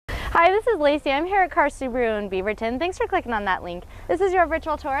Hi, this is Lacey. I'm here at Car Subaru in Beaverton. Thanks for clicking on that link. This is your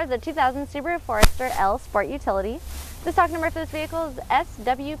virtual tour of the 2000 Subaru Forester L Sport Utility. The stock number for this vehicle is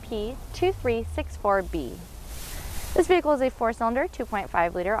SWP2364B. This vehicle is a 4-cylinder,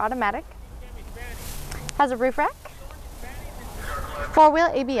 2.5-liter automatic. Has a roof rack,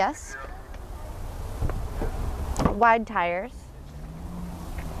 4-wheel ABS, wide tires,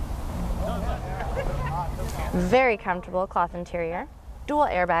 very comfortable cloth interior, dual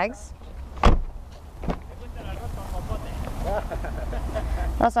airbags.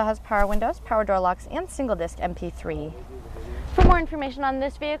 It also has power windows, power door locks, and single disc MP3. For more information on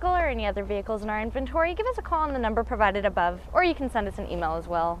this vehicle or any other vehicles in our inventory, give us a call on the number provided above, or you can send us an email as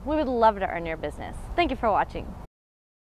well. We would love to earn your business. Thank you for watching.